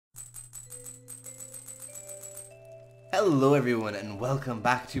Hello everyone and welcome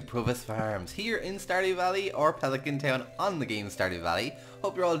back to Provis Farms here in Stardew Valley or Pelican Town on the game Stardew Valley.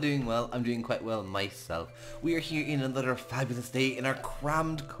 Hope you're all doing well. I'm doing quite well myself. We are here in another fabulous day in our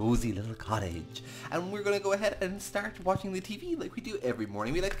crammed cozy little cottage, and we're going to go ahead and start watching the TV like we do every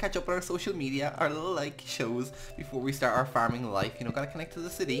morning. We like to catch up on our social media, our little shows before we start our farming life. You know, gotta connect to the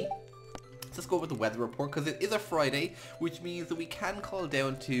city. Let's go with the weather report because it is a Friday, which means that we can call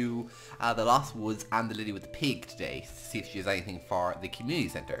down to the Lost Woods and the lady with the pig today to see if she has anything for the community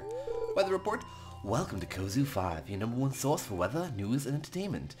centre. Weather report. Welcome to Kozu 5, your #1 source for weather, news and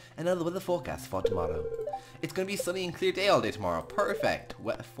entertainment. And now the weather forecast for tomorrow. It's going to be sunny and clear day all day tomorrow. Perfect.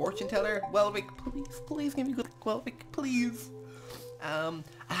 Fortune teller. Welwick, please give me good Welwick, please.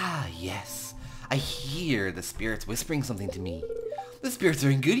 Yes. I hear the spirits whispering something to me. The spirits are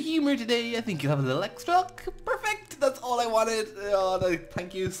in good humor today. I think you'll have a little extra. Perfect. That's all I wanted.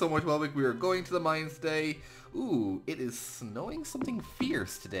 Thank you so much, Welwick. We are going to the mines today. Ooh, it is snowing something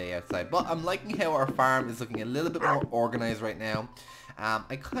fierce today outside. But I'm liking how our farm is looking a little bit more organized right now.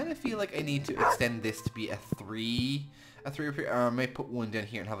 I kind of feel like I need to extend this to be a three or I might put one down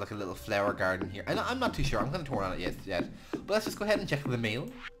here and have like a little flower garden here. I'm not too sure. I'm going to turn on it yet. But let's just go ahead and check the mail.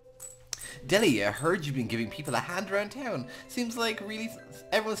 Deli, I heard you've been giving people a hand around town. Seems like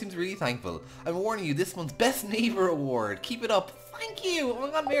everyone seems really thankful. I'm warning you, this month's Best Neighbor Award. Keep it up. Thank you. Oh my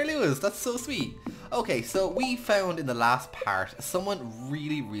god, Mayor Lewis, that's so sweet. Okay, so we found in the last part someone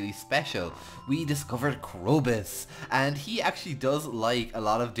really special. We discovered Krobus, and he actually does like a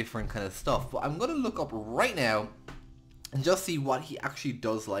lot of different kind of stuff. But I'm going to look up right now and just see what he actually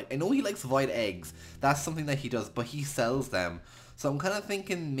does like. I know he likes void eggs. That's something that he does, but he sells them. So I'm kind of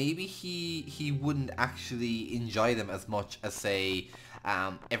thinking maybe he wouldn't actually enjoy them as much as, say,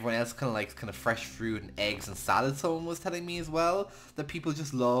 everyone else kind of likes kind of fresh fruit and eggs and salad. Someone was telling me as well that people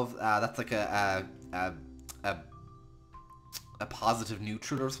just love, that's like a positive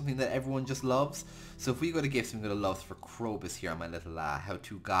neutral or something that everyone just loves. So if we go to gifts, I'm going to loves for Krobus here on my little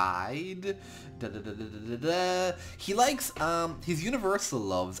how-to guide. He likes, his universal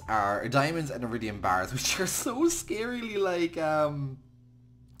loves are diamonds and iridium bars, which are so scarily like,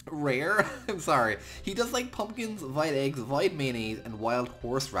 rare. I'm sorry. He does like pumpkins, void eggs, void mayonnaise, and wild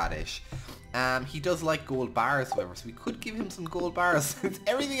horseradish. He does like gold bars, however, so we could give him some gold bars since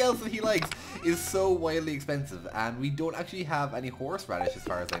everything else that he likes is so wildly expensive, and we don't actually have any horseradish as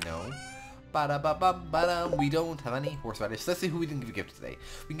far as I know. We don't have any horseradish. So let's see who we didn't give a gift today.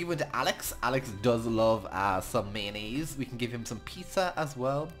 We can give one to Alex. Alex does love some mayonnaise. We can give him some pizza as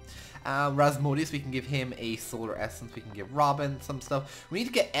well. Rasmodius, we can give him a solar essence. We can give Robin some stuff. We need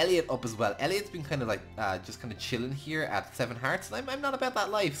to get Elliot up as well. Elliot's been kind of like just kind of chilling here at 7 hearts, and I'm not about that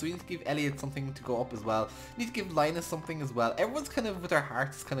life, so we need to give Elliot something to go up as well. We need to give Linus something as well. Everyone's kind of with their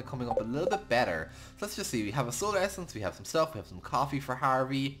hearts kind of coming up a little bit better. So let's just see. We have a solar essence. We have some stuff. We have some coffee for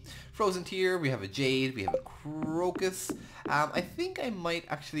Harvey. Frozen Tear. We have a Jade. We have a Crocus. I think I might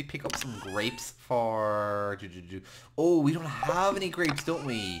actually pick up some grapes for... Oh, we don't have any grapes, don't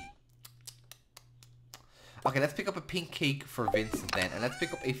we? Okay, let's pick up a pink cake for Vincent then, and let's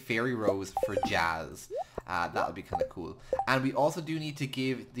pick up a fairy rose for Jazz. That would be kind of cool. And we also do need to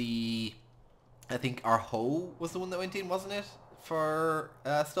give the... I think our hoe was the one that went in, wasn't it? For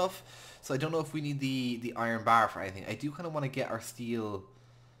stuff. So I don't know if we need the iron bar for anything. I do kind of want to get our steel...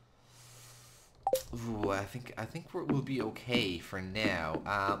 Ooh, I think we'll be okay for now.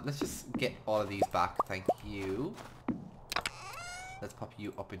 Let's just get all of these back. Thank you. Let's pop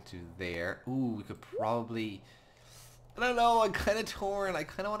you up into there. Ooh, we could probably... I don't know, I'm kind of torn. I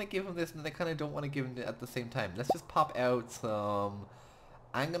kind of want to give him this, and I kind of don't want to give him it at the same time. Let's just pop out some...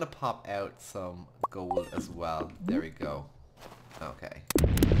 I'm going to pop out some gold as well. There we go. Okay.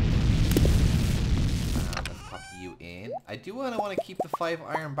 Let's pop you in. I do want to keep the 5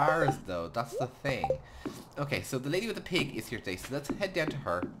 iron bars, though. That's the thing. Okay, so the lady with the pig is here today, so let's head down to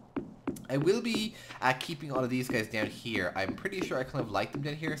her. I will be keeping all of these guys down here. I'm pretty sure I kind of like them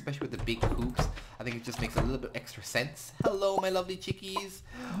down here, especially with the big coops. I think it just makes a little bit extra sense. Hello, my lovely chickies.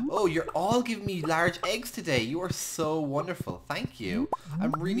 Oh, you're all giving me large eggs today. You are so wonderful. Thank you.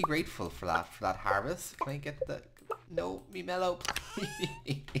 I'm really grateful for that harvest. Can I get the... No, me mellow,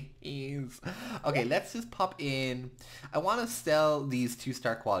 please. Okay, let's just pop in. I want to sell these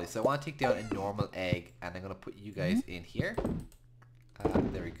 2-star qualities. So I want to take down a normal egg, and I'm going to put you guys in here.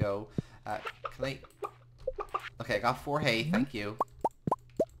 There we go. Can I... Okay, I got 4 hay. Thank you.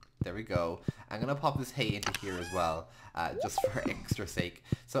 There we go. I'm going to pop this hay into here as well, just for extra sake.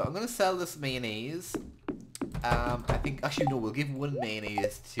 So I'm going to sell this mayonnaise. I think... Actually, no, we'll give 1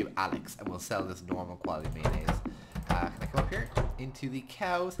 mayonnaise to Alex, and we'll sell this normal quality mayonnaise. Can I come up here into the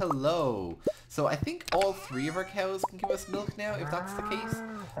cows. Hello. So I think all 3 of our cows can give us milk now, if that's the case.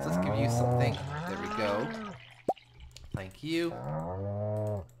 So let's give you something. There we go. Thank you.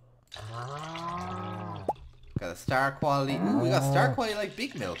 Got a star quality. Ooh, we got star quality like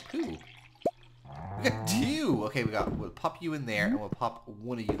big milk. Ooh. We got 2. Okay, we'll pop you in there, and we'll pop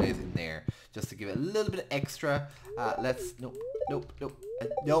one of you guys in there just to give it a little bit of extra. Let's no, I don't want to drink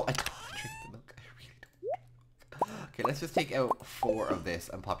the milk. I really don't. Okay, let's just take out 4 of this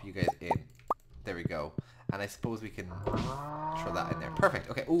and pop you guys in. There we go. And I suppose we can throw that in there. Perfect.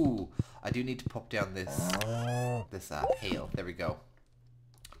 Okay. Ooh, I do need to pop down this pail. There we go.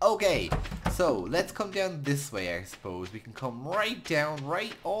 Okay, so let's come down this way. I suppose we can come right down,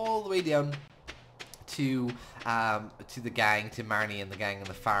 right all the way down to the gang, to Marnie and the gang on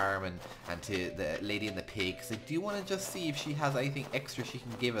the farm, and to the lady and the pig, because I do want to just see if she has anything extra she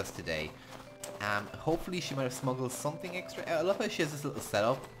can give us today. Hopefully she might have smuggled something extra out. I love how she has this little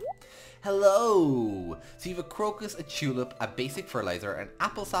setup. Hello! So you have a crocus, a tulip, a basic fertilizer, an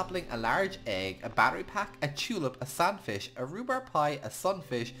apple sapling, a large egg, a battery pack, a tulip, a sandfish, a rhubarb pie, a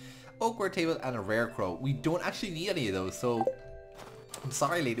sunfish, oakware table, and a rare crow. We don't actually need any of those, so I'm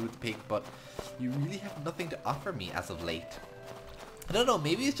sorry, lady with the pig, but you really have nothing to offer me as of late. I don't know,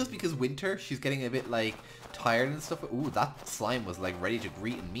 maybe it's just because winter, she's getting a bit like tired and stuff. Ooh, that slime was like ready to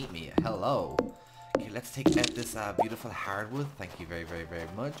greet and meet me. Hello. Okay, let's take out this beautiful hardwood. Thank you very, very, very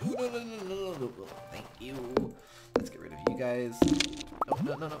much. Ooh, no. Thank you. Let's get rid of you guys.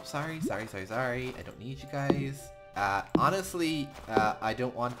 No. Sorry. I don't need you guys. Honestly, I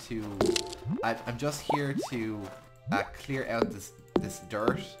don't want to. I'm just here to clear out this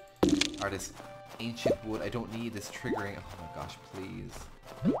dirt or this ancient wood. I don't need this triggering. Oh my gosh, please.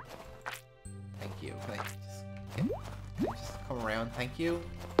 Thank you. Can I just come around? Thank you.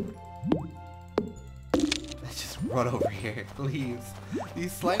 Let's just run over here, please.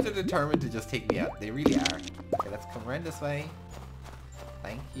 These slimes are determined to just take me out. They really are. Okay, let's come around this way.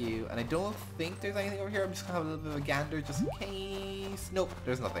 Thank you. And I don't think there's anything over here. I'm just gonna have a little bit of a gander just in case. Nope,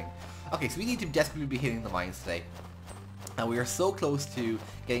 there's nothing. Okay, so we need to desperately be hitting the mines today. And we are so close to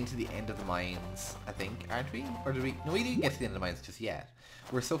getting to the end of the mines, I think, aren't we? Or did we? No, we didn't get to the end of the mines just yet.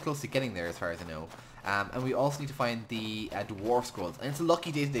 We're so close to getting there as far as I know. And we also need to find the dwarf scrolls. And it's a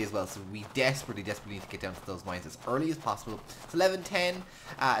lucky day today as well, so we desperately need to get down to those mines as early as possible. It's 11:10,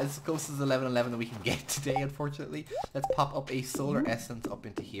 as close as 11:11 that we can get today, unfortunately. Let's pop up a solar essence up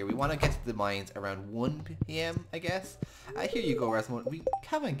into here. We want to get to the mines around 1 PM, I guess. Here you go, Rasmon. We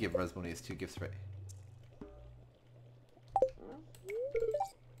haven't given Rasmonius 2 gifts, right?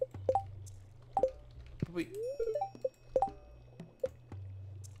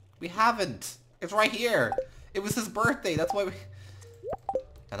 We haven't. It's right here. It was his birthday. That's why we...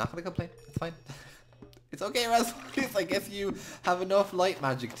 I'm not gonna complain. It's fine. It's okay, Rasmus. I guess you have enough light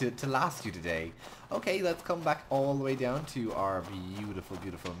magic to last you today. Okay, let's come back all the way down to our beautiful,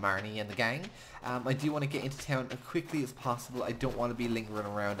 beautiful Marnie and the gang. I do want to get into town as quickly as possible. I don't want to be lingering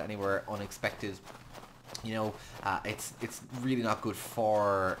around anywhere unexpected. You know, it's really not good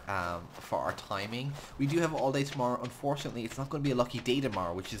for our timing. We do have all day tomorrow. Unfortunately, it's not going to be a lucky day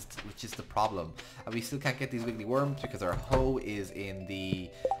tomorrow, which is the problem. And we still can't get these wiggly worms because our hoe is in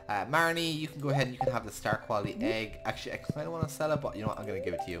the Marnie. You can go ahead and you can have the star quality egg. Actually, I kind of want to sell it, but you know what? I'm going to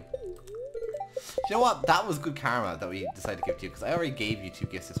give it to you. You know what? That was good karma that we decided to give to you because I already gave you 2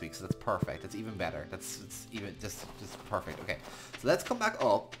 gifts this week, so that's perfect. That's even better. It's even just perfect. Okay, so let's come back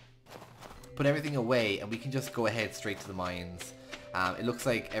up. Put everything away and we can just go ahead straight to the mines. It looks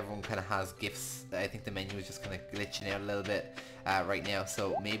like everyone kind of has gifts. I think the menu is just kind of glitching out a little bit right now,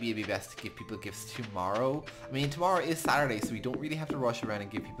 so maybe it'd be best to give people gifts tomorrow. I mean, tomorrow is Saturday, so we don't really have to rush around and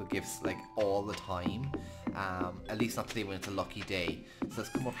give people gifts like all the time. At least not today when it's a lucky day. So let's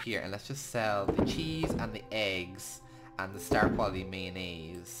come up here and let's just sell the cheese and the eggs and the star quality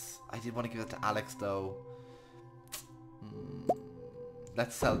mayonnaise. I did want to give it to Alex though.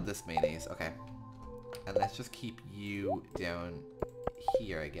 Let's sell this mayonnaise, okay. And let's just keep you down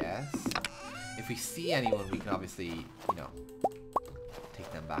here, I guess. If we see anyone, we can obviously, you know, take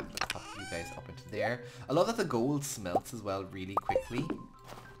them back. Let's pop you guys up into there. I love that the gold smelts as well really quickly.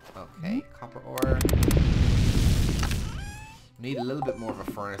 Okay, copper ore. Need a little bit more of a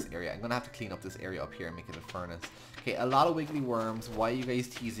furnace area. I'm going to have to clean up this area up here and make it a furnace. Okay, a lot of wiggly worms. Why are you guys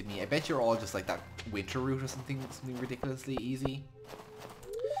teasing me? I bet you're all just like that winter route or something ridiculously easy.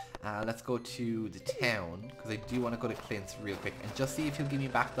 Let's go to the town, because I do want to go to Clint's real quick and just see if he'll give me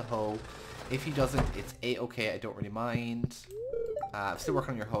back the hoe. If he doesn't, it's a-okay, I don't really mind. I'm still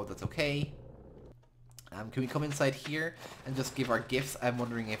working on your hoe, that's okay. Can we come inside here and just give our gifts? I'm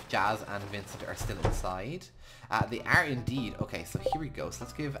wondering if Jazz and Vincent are still inside. They are indeed. Okay, so here we go. So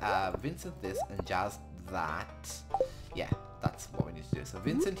let's give Vincent this and Jazz that. Yeah, that's what we need to do. So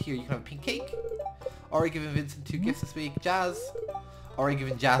Vincent, here you can have a pink cake. Already giving Vincent 2 gifts this week. Jazz, already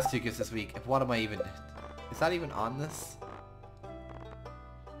giving Jazz 2 gifts this week. What am I even... Is that even on this?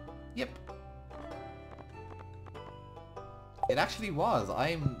 Yep. It actually was.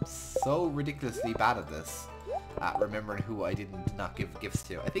 I'm so ridiculously bad at this. Remembering who I did not give gifts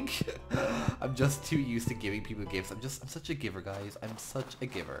to. I think I'm just too used to giving people gifts. I'm such a giver, guys. I'm such a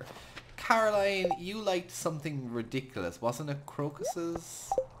giver. Caroline, you liked something ridiculous. Wasn't it crocuses?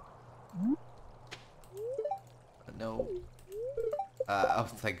 No. Oh,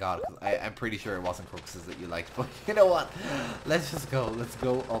 thank God. 'Cause I'm pretty sure it wasn't crocuses that you liked. But you know what? Let's just go. Let's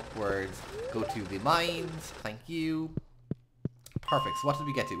go upwards. Go to the mines. Thank you. Perfect. So what did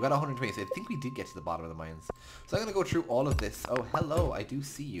we get to? We got 120. So I think we did get to the bottom of the mines. So I'm going to go through all of this. Oh, hello. I do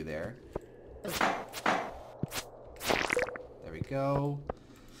see you there. There we go.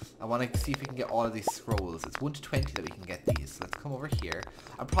 I want to see if we can get all of these scrolls. It's 1 to 20 that we can get these. So let's come over here.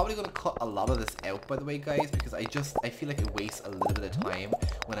 I'm probably going to cut a lot of this out, by the way, guys, because I feel like it wastes a little bit of time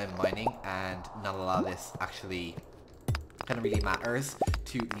when I'm mining, and not a lot of this actually kind of really matters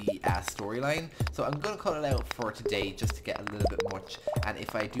to the storyline. So I'm going to cut it out for today just to get a little bit much, and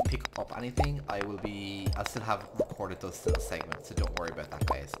if I do pick up anything, I'll still have recorded those little segments, so don't worry about that,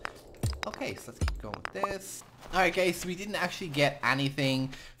 guys. Okay, so let's keep going with this. Alright guys, so we didn't actually get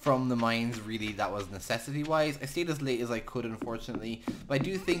anything from the mines really that was necessity wise. I stayed as late as I could, unfortunately, but I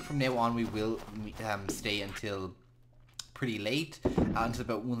do think from now on we will stay until pretty late, until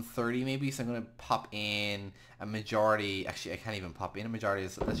about 1:30 maybe. So I'm going to pop in a majority. Actually, I can't even pop in a majority,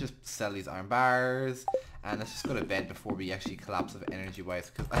 so let's just sell these iron bars and let's just go to bed before we actually collapse of energy wise,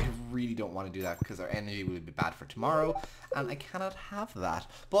 because I really don't want to do that, because our energy will be bad for tomorrow and I cannot have that.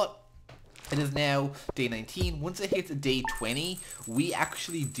 But it is now day 19. Once it hits day 20, we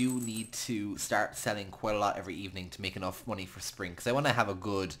actually do need to start selling quite a lot every evening to make enough money for spring, because I want to have a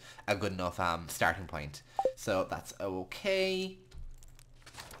good enough starting point. So that's okay.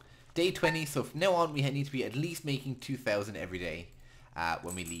 Day 20, so from now on we need to be at least making 2,000 every day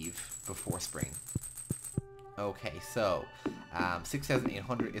when we leave before spring. Okay, so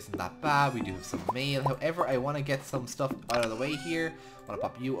 6,800 isn't that bad. We do have some mail. However, I want to get some stuff out of the way here. Want to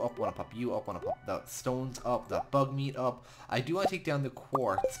pop you up, want to pop you up, want to pop the stones up, that bug meat up. I do want to take down the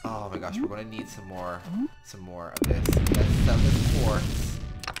quartz. Oh my gosh, we're going to need some more of this. Let's sell this quartz.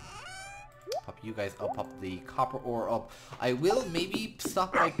 Pop you guys up, pop the copper ore up. I will maybe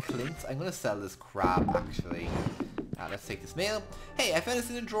stop by Clint's. I'm going to sell this crab, actually. Let's take this mail. Hey, I found this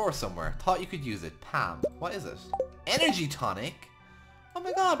in a drawer somewhere. Thought you could use it. Pam. What is it? Energy tonic? Oh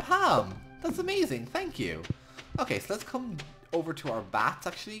my god, Pam. That's amazing. Thank you. Okay, so let's come over to our bats,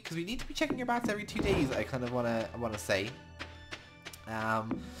 actually, because we need to be checking your bats every 2 days, I kind of want to say.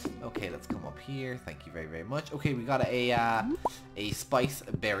 Okay, let's come up here. Thank you very, very much. Okay, we got a spice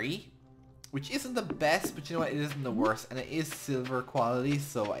berry, which isn't the best, but you know what, it isn't the worst, and it is silver quality,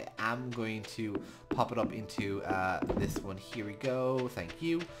 so I am going to pop it up into this one. Here we go. Thank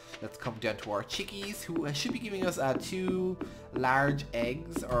you. Let's come down to our chickies, who should be giving us 2 large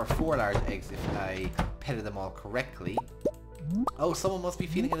eggs, or 4 large eggs if I petted them all correctly. Oh, someone must be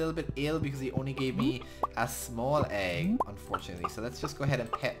feeling a little bit ill because he only gave me a small egg, unfortunately. So let's just go ahead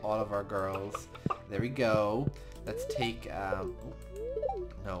and pet all of our girls. There we go. Let's take,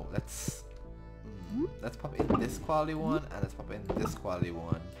 no, let's pop in this quality one, and let's pop in this quality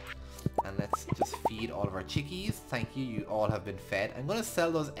one. And let's just feed all of our chickies. Thank you, you all have been fed. I'm going to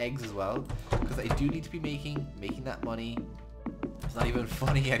sell those eggs as well, because I do need to be making that money. It's not even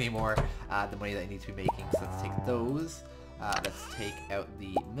funny anymore, the money that I need to be making. So let's take those. Let's take out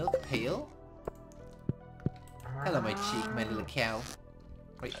the milk pail. Hello, my cheek, my little cow.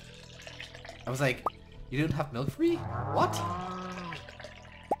 Wait. I was like, you don't have milk for me? What?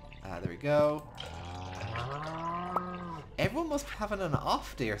 There we go. Everyone must be having an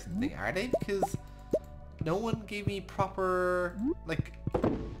off day or something, are they? Because no one gave me proper, like,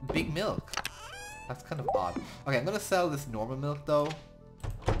 big milk. That's kind of odd. Okay, I'm going to sell this normal milk, though.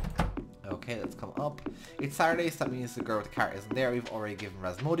 Okay, let's come up. It's Saturday, so that means the girl with the cart isn't there. We've already given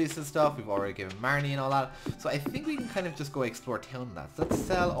Rasmodius and stuff. We've already given Marnie and all that. So I think we can kind of just go explore town with that. So let's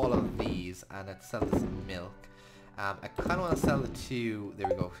sell all of these, and let's sell this milk. I kind of want to sell the 2. There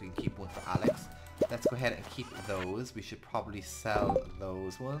we go. We can keep one for Alex. Let's go ahead and keep those. We should probably sell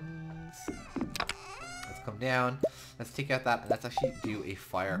those ones. Let's come down. Let's take out that, and let's actually do a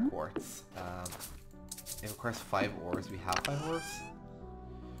fire quartz. It requires 5 ores. We have 5 ores?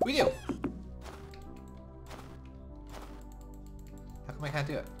 We do! come I can't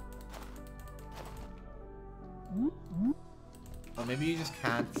do it? Oh, maybe you just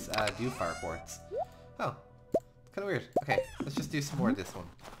can't do fire quartz. Oh, it's kind of weird. Okay, let's just do some more of this one.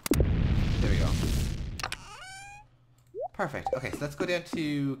 There we go. Perfect. Okay, so let's go down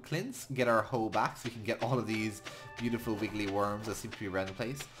to Clint's, get our hoe back so we can get all of these beautiful wiggly worms that seem to be around the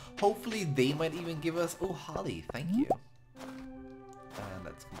place. Hopefully they might even give us... Oh, holly, thank you. And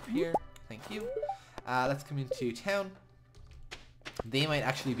let's come up here. Thank you. Let's come into town. They might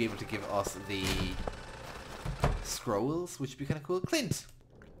actually be able to give us the scrolls, which would be kind of cool. Clint!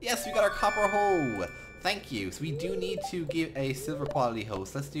 Yes, we got our copper hoe! Thank you. So we do need to give a silver quality hoe.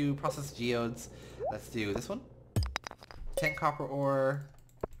 So let's do processed geodes. Let's do this one. 10 copper ore.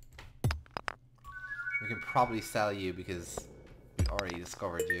 We can probably sell you because we've already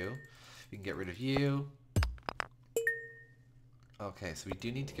discovered you. We can get rid of you. Okay, so we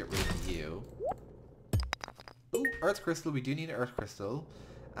do need to get rid of you. Ooh, earth crystal. We do need an earth crystal.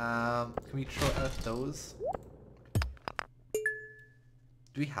 Can we throw out those?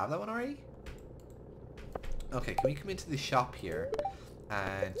 Do we have that one already? Okay, can we come into the shop here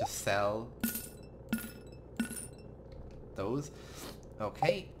and just sell those?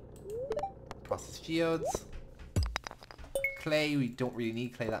 Okay. Processed geodes. Clay, we don't really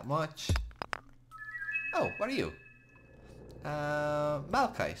need clay that much. Oh, what are you?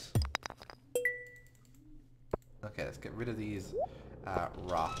 Malachite. Okay, let's get rid of these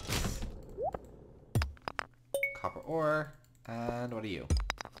rocks. Copper ore. And what are you?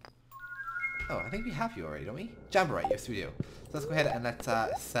 Oh, I think we have you already, don't we? Jamborite, yes we do. So let's go ahead and let's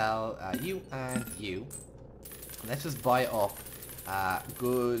sell you and you. And let's just buy up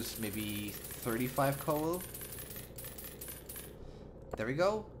good maybe 35 coal. There we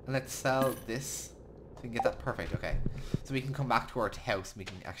go. And let's sell this. So we can get that perfect, okay. So we can come back to our house and we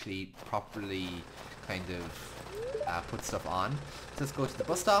can actually properly kind of put stuff on. So let's go to the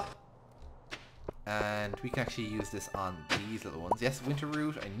bus stop. And we can actually use this on these little ones. Yes, winter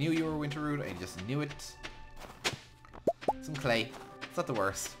root. I knew you were winter root. I just knew it. Some clay. It's not the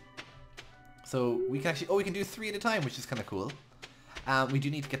worst. So we can actually... Oh, we can do 3 at a time, which is kind of cool. We do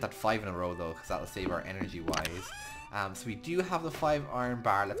need to get that 5 in a row, though, because that'll save our energy-wise. So we do have the 5 iron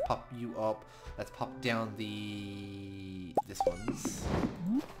bar. Let's pop you up. Let's pop down the... this one's.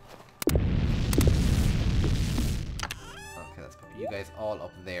 Let's put you guys all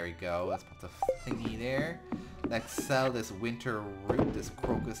up. There we go. Let's put the thingy there. Let's sell this winter root, this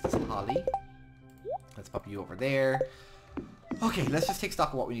crocus, this holly. Let's pop you over there. Okay, let's just take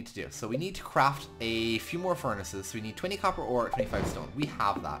stock of what we need to do. So we need to craft a few more furnaces. So we need 20 copper ore, 25 stone. We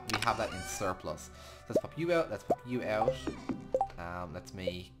have that. We have that in surplus. So let's pop you out. Let's pop you out. Let's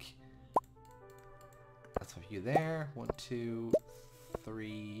pop you there. 1, 2,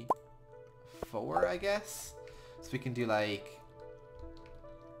 3, 4, I guess. So we can do like...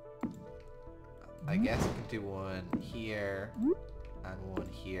 I guess we can do one here and one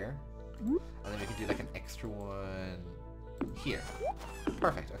here. And then we can do like an extra one here.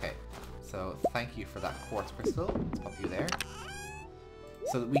 Perfect, okay. So thank you for that quartz crystal. Let's pop you there.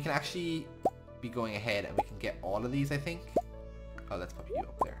 So that we can actually be going ahead and we can get all of these, I think. Oh, let's pop you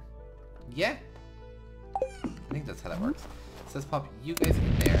up there. Yeah. I think that's how that works. So let's pop you guys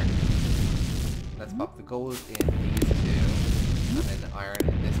in there. Let's pop the gold in these two, and then the iron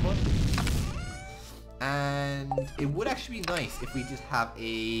in this one. And it would actually be nice if we did have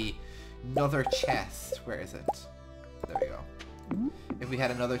another chest. Where is it? There we go. If we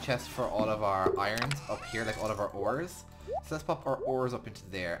had another chest for all of our irons up here, like all of our ores. So let's pop our ores up into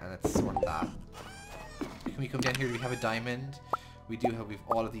there, and let's sort that. Can we come down here? Do we have a diamond? We do have. We've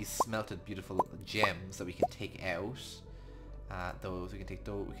all of these smelted beautiful gems that we can take out. Those we can take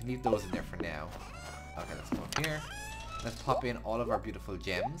those. We can leave those in there for now. Okay, let's come up here. Let's pop in all of our beautiful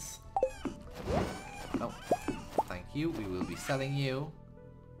gems. Oh, thank you. We will be selling you.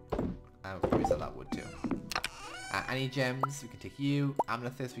 And we'll probably sell that wood too. Any gems, we can take you.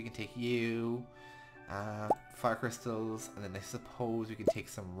 Amethyst, we can take you. Fire crystals, and then I suppose we can take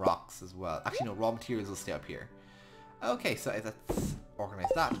some rocks as well. Actually, no, raw materials will stay up here. Okay, so let's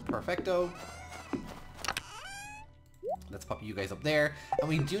organize that. Perfecto. Let's pop you guys up there. And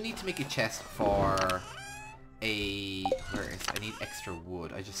we do need to make a chest for a... Where is it? I need extra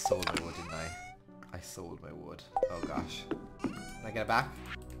wood. I just sold my wood, didn't I? I sold my wood. Oh gosh. Can I get it back?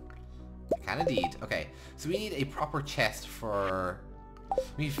 I can indeed. Okay. So we need a proper chest for...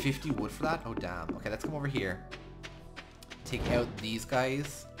 We need 50 wood for that? Oh damn. Okay, let's come over here. Take out these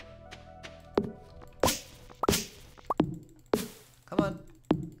guys. Come on.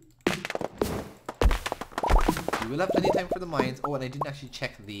 We will have plenty of time for the mines. Oh, and I didn't actually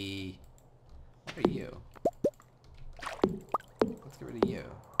check the... What are you? Let's get rid rid of you.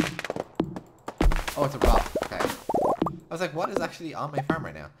 Oh, it's a rock. Okay. I was like, what is actually on my farm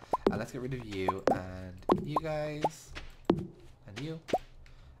right now? Let's get rid of you and you guys. And you.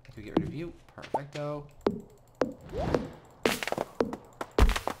 Can we get rid of you? Perfecto.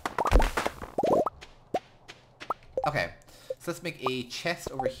 Okay. So let's make a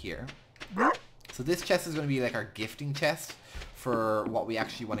chest over here. So this chest is going to be like our gifting chest for what we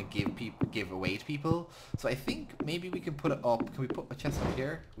actually want to give away to people. So I think maybe we can put it up. Can we put a chest up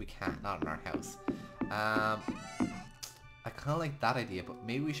here? We can't, not in our house. I kind of like that idea, but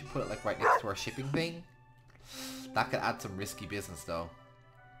maybe we should put it like right next to our shipping thing. That could add some risky business though.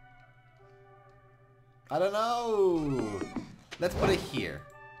 I don't know. Let's put it here.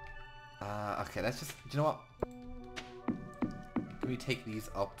 Okay, let's just, do you know what? Can we take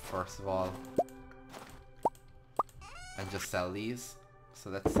these up first of all? And just sell these? So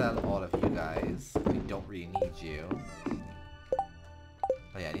let's sell all of you guys. We don't really need you.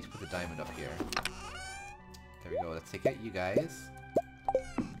 Oh yeah, I need to put the diamond up here. There we go. Let's take out you guys.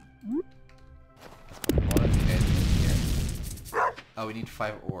 Let's put all of you guys in here. Oh, we need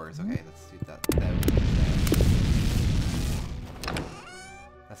 5 ores. Okay, let's do that.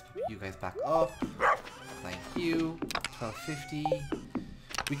 Let's put you guys back up. Thank you. 1250.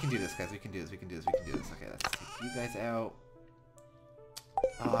 We can do this, guys. We can do this. We can do this. We can do this. Okay, let's take you guys out.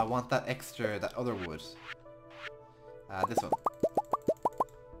 Oh, I want that extra, that other wood. This one.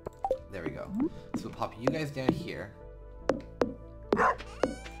 There we go. So we'll pop you guys down here.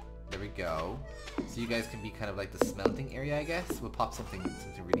 There we go. So you guys can be kind of like the smelting area, I guess. We'll pop something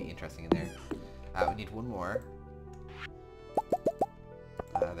really interesting in there. We need one more.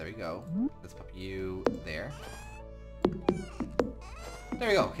 There we go. Let's pop you there. There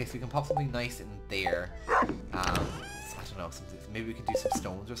we go. Okay, so we can pop something nice in there. I don't know. Maybe we can do some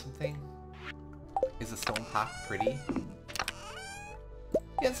stones or something. Is the stone path pretty?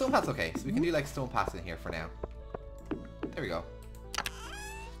 Yeah, the stone path's okay. So we can do like stone paths in here for now. There we go.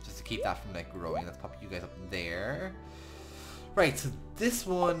 Just to keep that from like growing. Let's pop you guys up there. Right, so this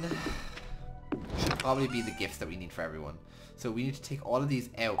one should probably be the gifts that we need for everyone. So we need to take all of these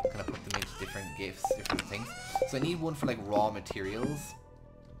out and kind of put them into different gifts, different things. So I need one for like raw materials.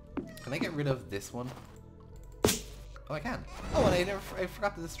 Can I get rid of this one? Oh, I can. Oh, and I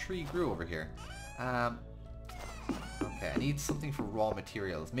forgot that this tree grew over here. Okay, I need something for raw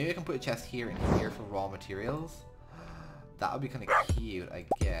materials. Maybe I can put a chest here and here for raw materials. That would be kind of cute, I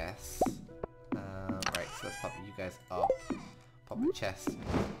guess. Right, so let's pop you guys up. Pop a chest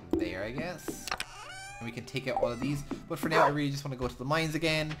there, I guess. And we can take out all of these. But for now, I really just want to go to the mines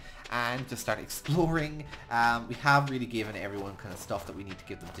again and just start exploring. We have really given everyone kind of stuff that we need to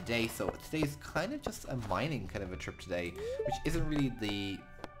give them today. So today's kind of just a mining kind of a trip today, which isn't really the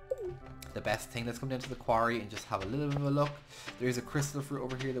best thing. Let's come down to the quarry and just have a little bit of a look. There's a crystal fruit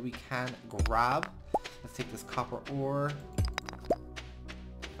over here that we can grab. Let's take this copper ore.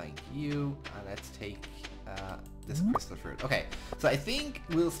 Thank you. And let's take this crystal fruit. Okay, so I think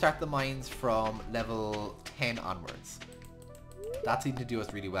we'll start the mines from level 10 onwards. That seemed to do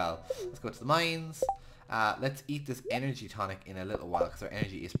us really well. Let's go to the mines. Let's eat this energy tonic in a little while because our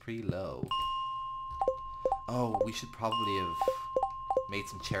energy is pretty low. Oh, we should probably have made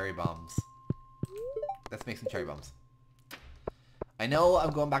some cherry bombs. Let's make some cherry bombs. I know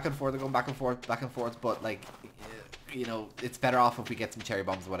I'm going back and forth, back and forth, but like, you know, it's better off if we get some cherry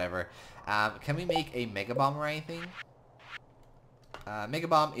bombs or whatever. Can we make a mega bomb or anything? Mega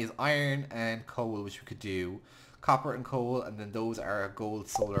bomb is iron and coal, which we could do. Copper and coal, and then those are gold,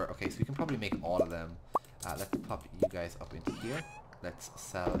 solar. Okay, so we can probably make all of them. Let's pop you guys up into here. Let's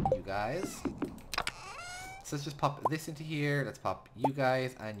sell you guys. So let's just pop this into here. Let's pop you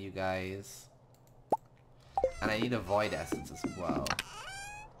guys and you guys. And I need a void essence as well.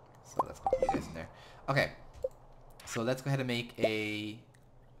 So let's put you guys in there. Okay. So let's go ahead and make a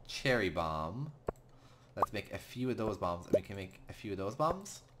cherry bomb. Let's make a few of those bombs, and we can make a few of those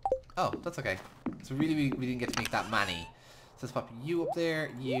bombs. Oh, that's okay. So really, we didn't get to make that many. So let's pop you up there,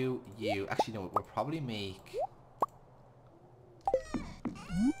 you. Actually, no, we'll probably make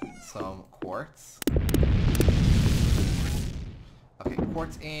some quartz. Okay,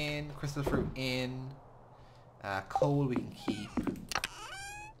 quartz in, crystal fruit in, coal we can keep.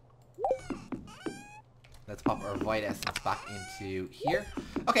 Let's pop our void essence back into here.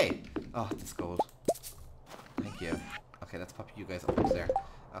 Okay. Oh, this gold. Thank you. Okay, let's pop you guys up into there.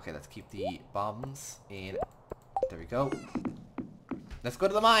 Okay, let's keep the bombs in. There we go. Let's go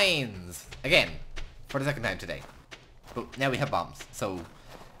to the mines! Again, for the second time today. But now we have bombs, so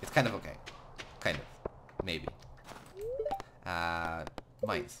it's kind of okay. Kind of. Maybe.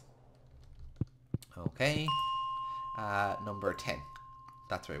 Mines. Okay. Number 10.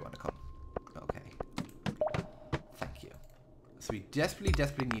 That's where you want to come. Okay. Thank you. So we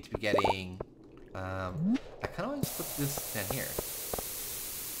desperately need to be getting... I kind of want to put this down here.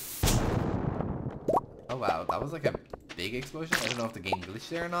 Oh wow, that was like a big explosion. I don't know if the game glitched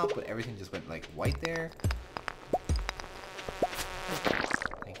there or not, but everything just went like white there.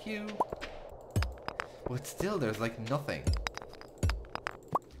 Thank you. But still, there's like nothing.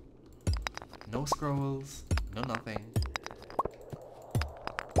 No scrolls, no nothing.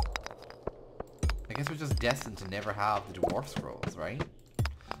 I guess we're just destined to never have the dwarf scrolls, right?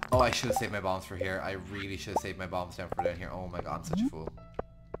 Oh, I should have saved my bombs for here. I really should have saved my bombs down here. Oh my god, I'm such a fool.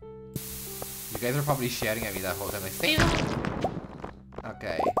 You guys are probably shouting at me that whole time, like, save them!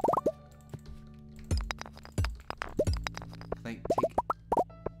 Okay. Can I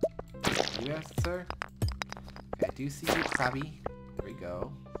take... You asked, sir? Okay, I do see you, Krabby. There we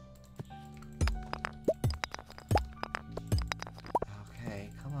go. Okay,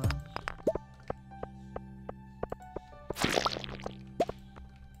 come on.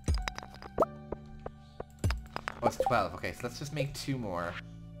 Oh, it's 12. Okay, so let's just make 2 more.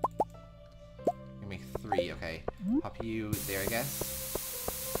 Make 3, okay. Pop you there, I guess.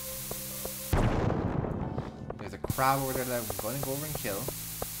 There's a crab over there that I'm going to go over and kill.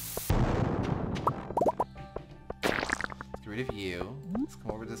 Let's get rid of you. Let's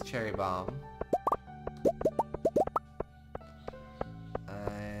come over to this cherry bomb.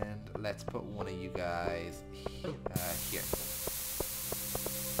 And let's put one of you guys here.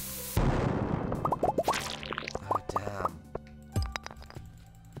 Oh, damn.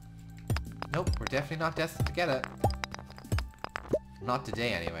 Nope, we're definitely not destined to get it. Not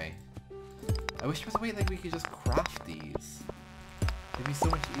today, anyway. I wish there was a way like we could just craft these. It'd be so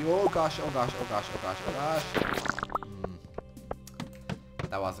much... Oh gosh, oh gosh, oh gosh, oh gosh, oh gosh.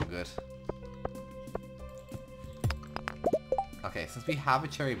 That wasn't good. Okay, since we have a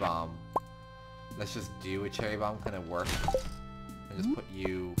cherry bomb, let's just do a cherry bomb kind of work. And just put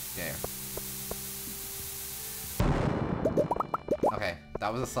you there. Okay,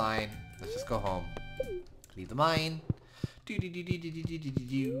 that was a sign. Let's just go home. Leave the mine.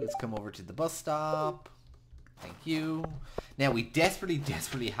 Let's come over to the bus stop. Thank you. Now we desperately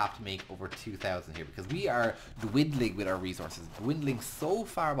have to make over 2,000 here because we are dwindling with our resources. Dwindling so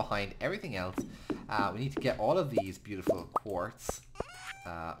far behind everything else. We need to get all of these beautiful quartz.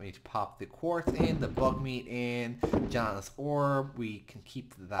 We need to pop the quartz in, the bug meat in, Janus orb. We can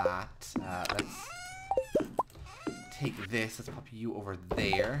keep that. Let's take this. Let's pop you over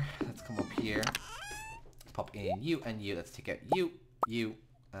there. Let's come up here. Pop in you and you. Let's take out you.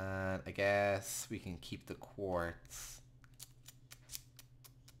 And I guess we can keep the quartz.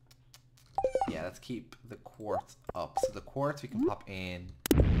 Yeah, let's keep the quartz up. So the quartz we can pop in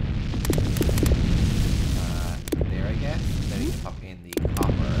there, I guess. Then we can pop in the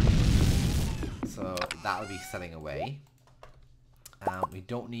copper. So that'll be setting away. We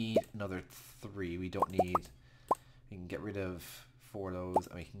don't need another 3. We don't need... We can get rid of 4 of those,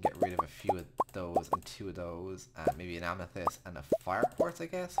 and we can get rid of a few of those and 2 of those, and maybe an amethyst and a fire quartz, I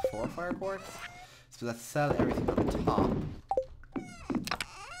guess. 4 fire quartz. So let's sell everything on the top.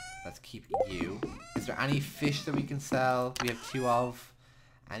 Let's keep you. Is there any fish that we can sell? We have 2 of.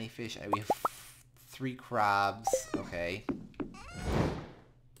 Any fish? We have 3 crabs. Okay.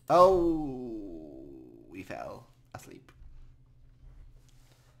 Oh, we fell asleep.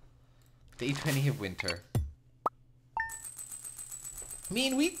 Day 20 of winter. I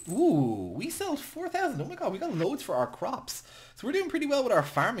mean, we sold 4,000. Oh my god, we got loads for our crops. So we're doing pretty well with our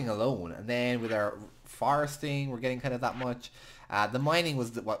farming alone. And then with our foresting, we're getting kind of that much. The mining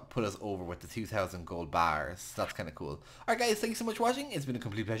was what put us over with the 2,000 gold bars. So that's kind of cool. Alright guys, thank you so much for watching. It's been a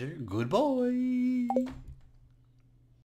complete pleasure. Goodbye.